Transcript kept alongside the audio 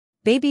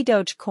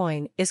Babydoge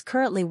coin is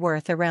currently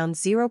worth around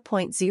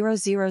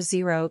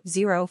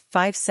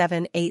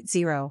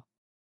 0.000005780.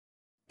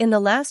 In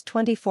the last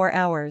 24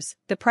 hours,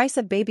 the price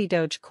of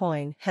Babydoge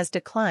coin has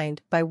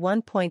declined by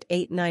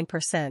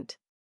 1.89%.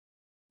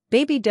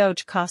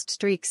 Babydoge cost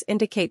streaks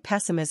indicate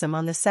pessimism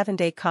on the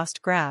 7-day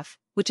cost graph,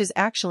 which is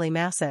actually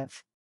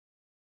massive.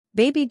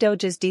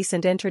 Babydoge's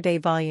decent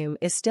intraday volume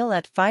is still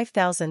at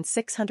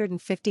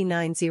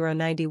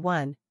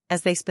 5,659,091,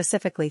 as they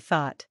specifically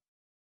thought.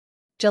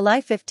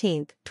 July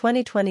 15,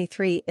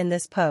 2023. In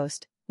this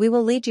post, we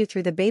will lead you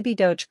through the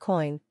Babydoge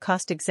coin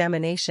cost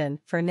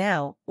examination for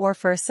now or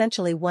for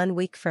essentially 1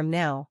 week from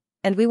now,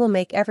 and we will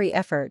make every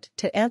effort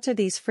to answer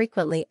these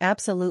frequently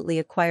absolutely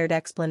acquired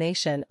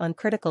explanation on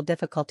critical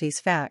difficulties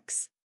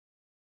facts.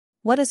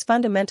 What is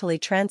fundamentally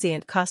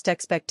transient cost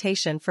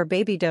expectation for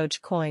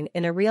Babydoge coin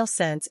in a real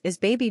sense is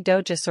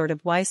Babydoge a sort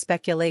of wise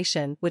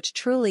speculation which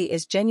truly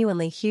is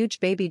genuinely huge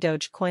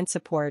Babydoge coin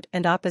support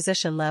and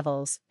opposition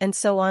levels, and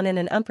so on in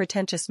an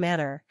unpretentious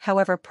manner.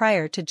 However,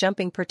 prior to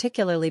jumping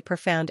particularly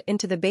profound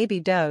into the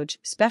Babydoge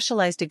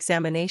specialized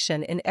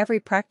examination in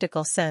every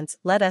practical sense,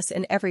 let us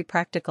in every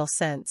practical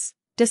sense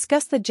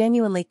discuss the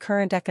genuinely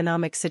current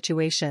economic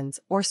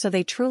situations, or so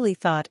they truly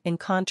thought, in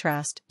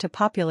contrast to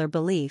popular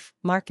belief,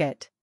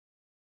 market.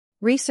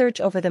 Research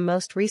over the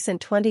most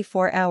recent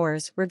 24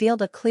 hours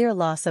revealed a clear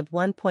loss of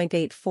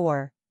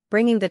 1.84,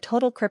 bringing the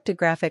total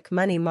cryptographic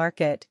money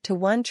market to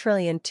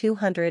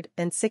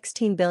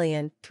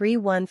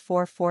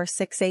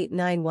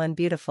 1,216,314,46891.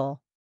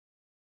 Beautiful.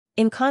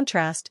 In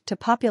contrast to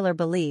popular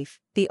belief,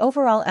 the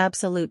overall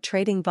absolute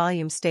trading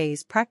volume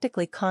stays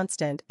practically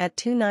constant at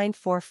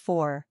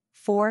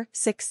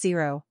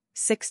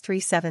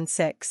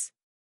 2944,460,6376.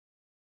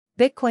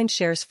 Bitcoin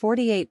shares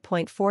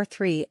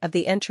 48.43% of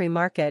the entry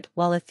market,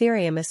 while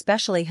Ethereum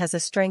especially has a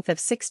strength of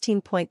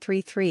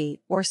 16.33%,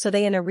 or so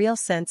they in a real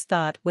sense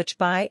thought, which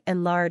by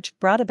and large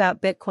brought about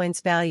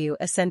Bitcoin's value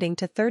ascending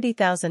to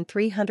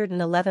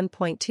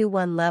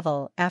 30,311.21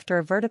 level after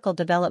a vertical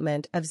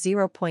development of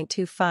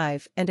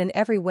 0.25, and in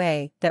every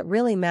way that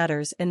really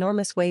matters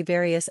enormous way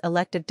various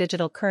elected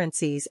digital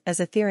currencies as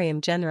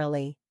Ethereum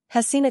generally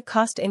has seen a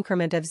cost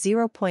increment of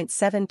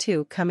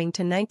 0.72 coming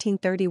to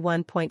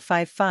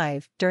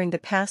 1931.55 during the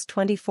past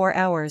 24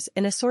 hours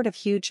in a sort of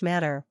huge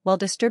manner, while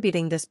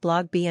distributing this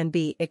blog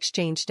BNB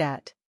exchanged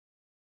at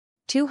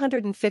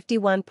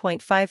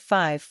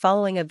 251.55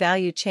 following a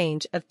value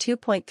change of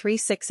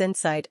 2.36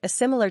 inside a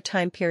similar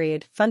time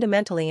period,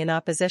 fundamentally in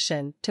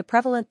opposition to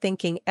prevalent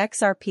thinking.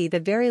 XRP,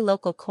 the very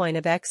local coin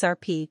of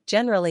XRP,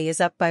 generally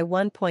is up by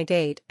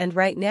 1.8 and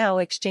right now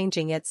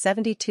exchanging at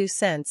 72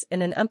 cents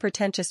in an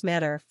unpretentious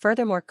manner.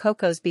 Furthermore,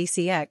 Coco's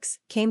BCX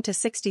came to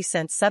 60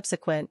 cents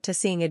subsequent to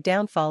seeing a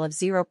downfall of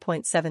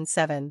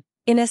 0.77.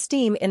 In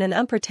esteem, in an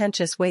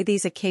unpretentious way,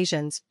 these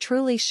occasions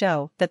truly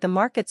show that the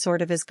market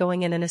sort of is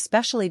going in an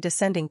especially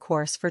descending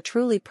course for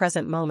truly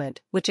present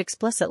moment, which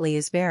explicitly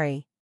is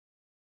very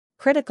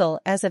critical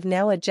as of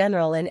now. A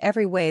general in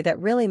every way that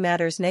really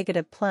matters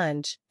negative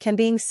plunge can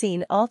being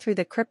seen all through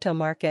the crypto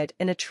market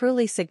in a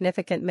truly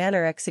significant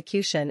manner.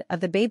 Execution of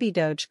the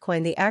Babydoge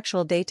coin. The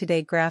actual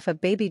day-to-day graph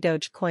of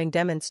Babydoge coin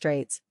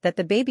demonstrates that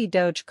the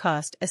Babydoge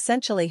cost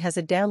essentially has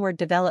a downward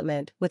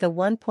development with a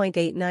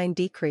 1.89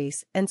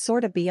 decrease and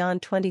sort of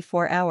beyond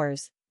 24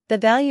 hours. The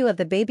value of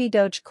the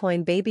Babydoge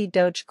coin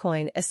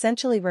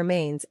essentially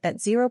remains at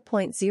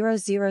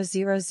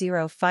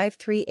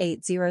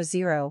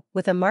 0.000053,800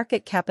 with a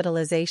market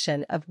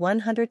capitalization of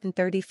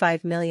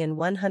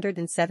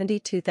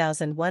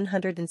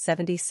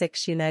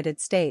 $135,172,176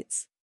 United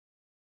States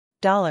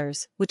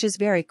dollars, which is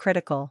very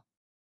critical.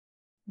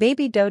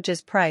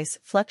 Babydoge's price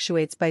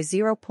fluctuates by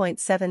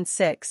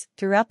 0.76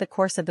 throughout the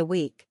course of the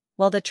week,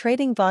 while the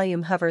trading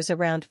volume hovers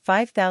around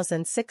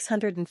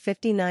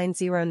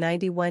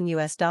 5,659,091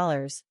 US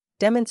dollars,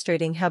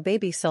 demonstrating how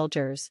baby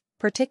soldiers,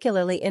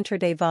 particularly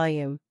intraday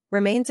volume,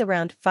 remains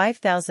around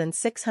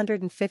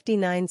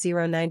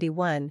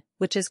 5,659,091,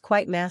 which is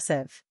quite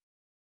massive.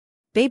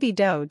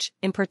 Babydoge,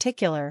 in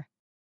particular,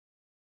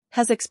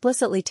 has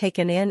explicitly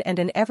taken in and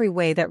in every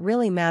way that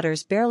really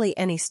matters barely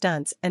any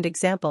stunts and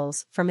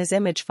examples from his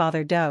image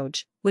Father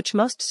Doge, which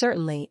most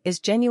certainly is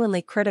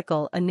genuinely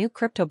critical, a new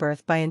crypto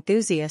birth by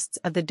enthusiasts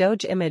of the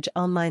Doge image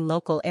online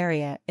local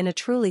area in a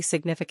truly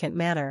significant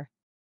manner.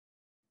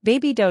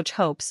 Babydoge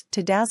hopes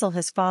to dazzle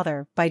his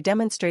father by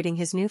demonstrating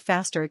his new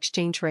faster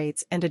exchange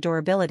rates and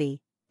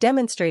adorability,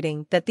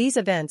 demonstrating that these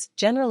events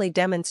generally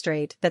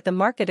demonstrate that the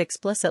market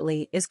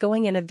explicitly is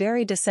going in a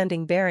very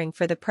descending bearing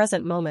for the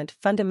present moment,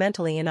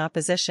 fundamentally in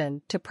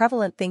opposition to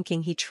prevalent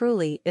thinking. He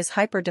truly is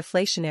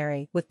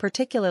hyper-deflationary with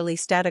particularly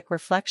static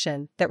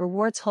reflection that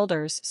rewards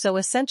holders, so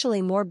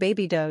essentially more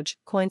Babydoge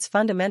coins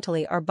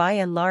fundamentally are by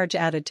and large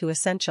added to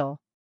essential.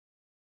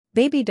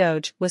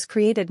 Babydoge was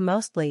created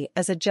mostly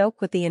as a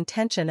joke with the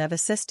intention of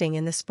assisting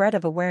in the spread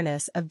of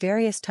awareness of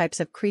various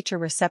types of creature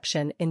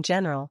reception in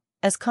general,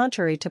 as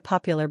contrary to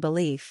popular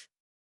belief.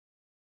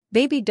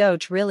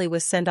 Babydoge really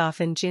was sent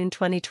off in June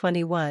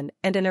 2021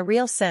 and in a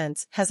real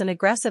sense has an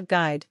aggressive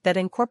guide that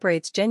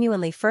incorporates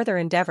genuinely further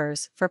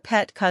endeavors for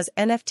pet cause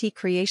NFT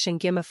creation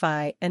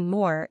gimify and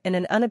more in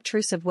an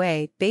unobtrusive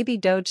way.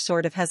 Babydoge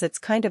sort of has its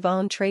kind of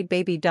own trade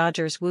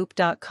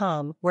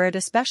babydogerswhoop.com where it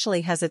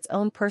especially has its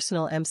own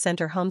personal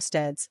M-Center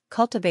homesteads,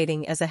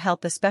 cultivating as a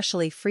help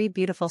especially free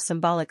beautiful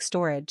symbolic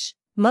storage.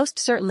 Most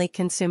certainly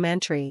consume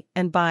entry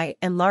and by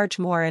and large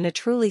more in a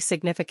truly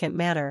significant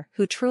manner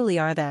who truly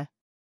are the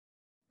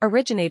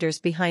originators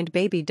behind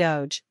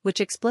Babydoge, which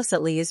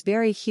explicitly is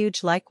very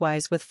huge.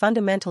 Likewise with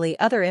fundamentally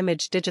other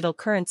image digital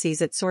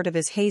currencies it sort of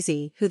is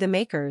hazy who the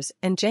makers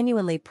and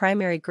genuinely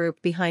primary group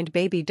behind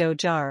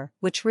Babydoge are,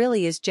 which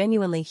really is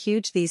genuinely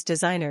huge. These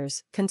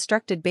designers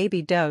constructed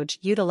Babydoge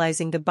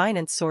utilizing the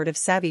Binance sort of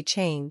savvy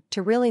chain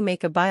to really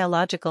make a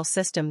biological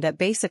system that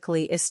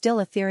basically is still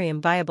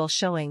Ethereum viable,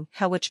 showing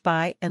how which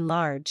by and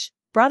large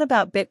brought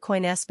about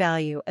Bitcoin's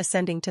value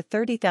ascending to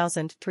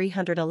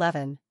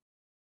 $30,311.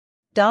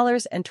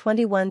 and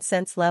 21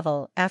 cents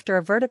level after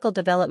a vertical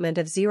development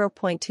of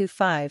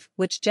 0.25,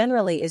 which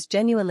generally is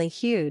genuinely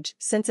huge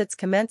since its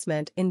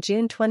commencement in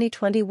June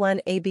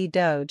 2021.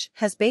 Babydoge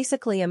has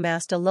basically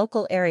amassed a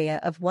local area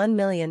of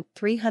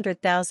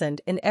 1,300,000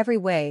 in every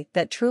way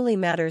that truly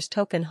matters: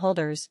 token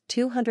holders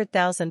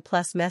 200,000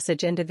 plus,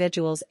 message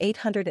individuals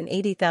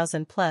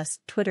 880,000 plus,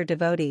 Twitter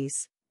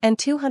devotees and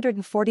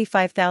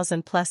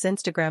 245,000 plus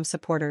Instagram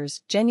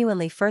supporters.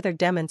 Genuinely further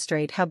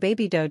demonstrate how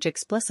Babydoge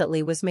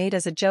explicitly was made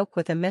as a joke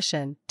with a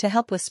mission to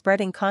help with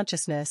spreading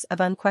consciousness of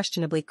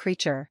unquestionably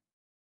creature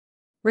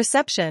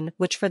reception,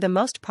 which for the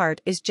most part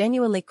is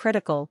genuinely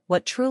critical.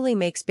 What truly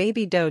makes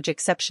Babydoge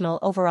exceptional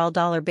overall.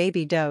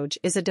 Babydoge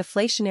is a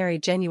deflationary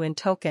genuine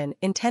token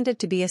intended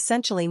to be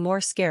essentially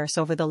more scarce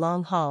over the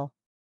long haul,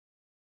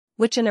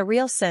 which in a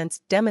real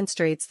sense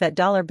demonstrates that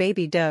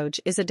Babydoge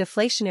is a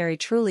deflationary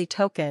truly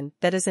token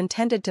that is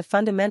intended to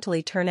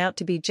fundamentally turn out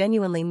to be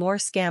genuinely more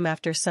scam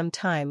after some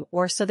time,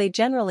 or so they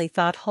generally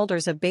thought.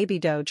 Holders of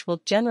Babydoge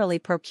will generally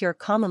procure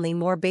commonly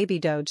more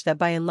Babydoge that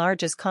by and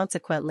large is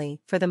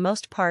consequently, for the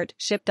most part,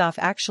 shipped off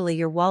actually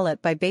your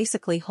wallet by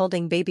basically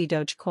holding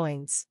Babydoge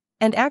coins.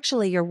 And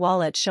actually your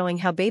wallet, showing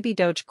how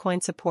Babydoge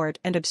coin support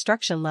and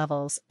obstruction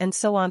levels and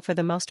so on for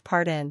the most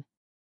part in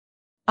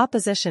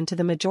opposition to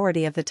the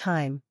majority of the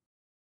time.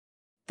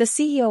 The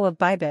CEO of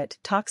Bybit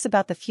talks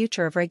about the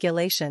future of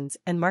regulations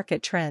and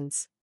market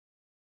trends.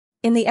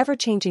 In the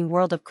ever-changing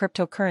world of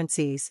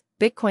cryptocurrencies,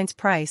 Bitcoin's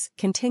price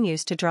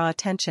continues to draw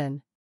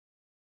attention.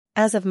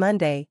 As of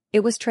Monday,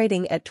 it was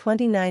trading at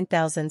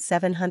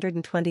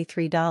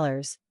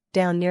 $29,723,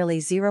 down nearly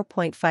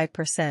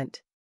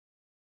 0.5%.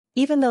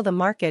 Even though the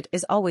market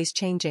is always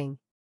changing,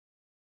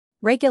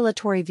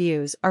 regulatory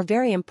views are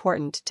very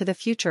important to the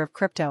future of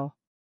crypto.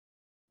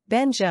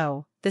 Ben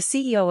Zhou, the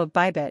CEO of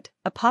Bybit,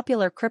 a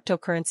popular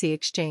cryptocurrency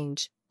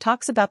exchange,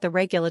 talks about the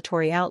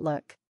regulatory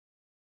outlook.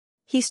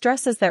 He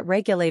stresses that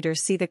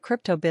regulators see the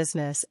crypto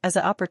business as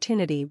an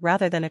opportunity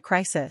rather than a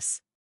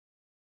crisis,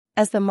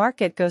 as the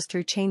market goes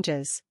through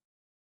changes.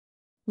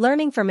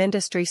 Learning from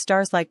industry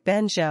stars like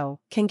Ben Zhou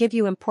can give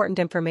you important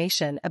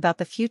information about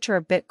the future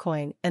of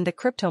Bitcoin and the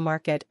crypto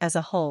market as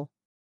a whole.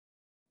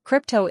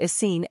 Crypto is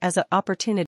seen as an opportunity